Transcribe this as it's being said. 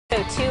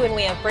and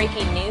we have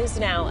breaking news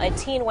now. A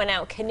teen went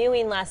out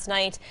canoeing last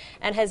night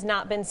and has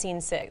not been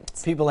seen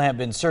since. People have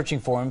been searching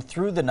for him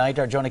through the night.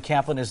 Our Jonah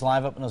Kaplan is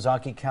live up in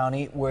Ozaukee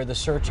County where the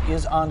search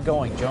is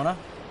ongoing. Jonah?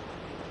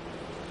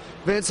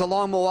 Vince,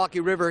 along Milwaukee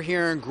River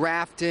here in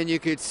Grafton, you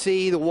could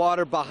see the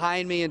water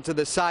behind me and to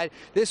the side.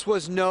 This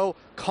was no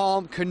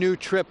calm canoe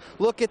trip.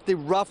 Look at the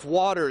rough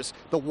waters,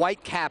 the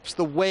white caps,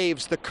 the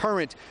waves, the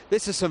current.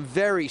 This is some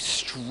very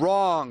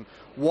strong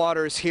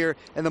waters here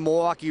in the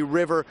Milwaukee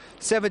River.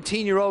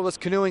 17-year-old was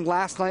canoeing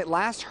last night.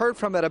 Last heard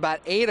from at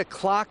about 8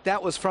 o'clock.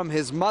 That was from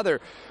his mother.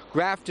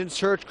 Grafton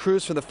search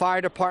crews from the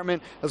fire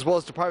department as well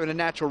as Department of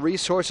Natural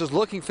Resources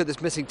looking for this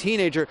missing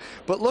teenager.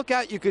 But look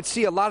out, you could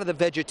see a lot of the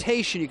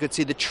vegetation. You could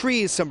see the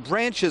trees, some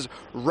branches,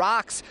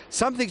 rocks,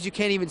 some things you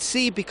can't even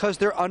see because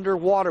they're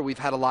underwater. We've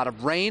had a lot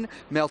of rain,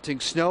 melting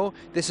snow.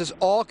 This has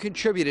all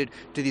contributed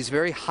to these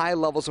very high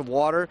levels of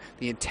water,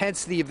 the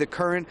intensity of the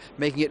current,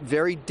 making it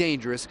very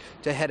dangerous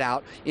to head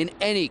out in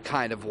any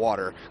kind of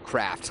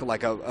watercraft,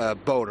 like a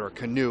boat or a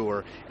canoe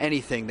or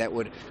anything that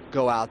would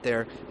go out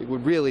there. It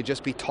would really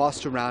just be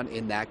tossed around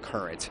in that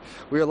current.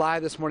 We are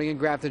live this morning in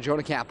Grafton.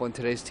 Jonah Kaplan,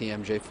 today's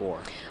TMJ4. All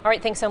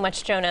right, thanks so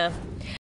much, Jonah.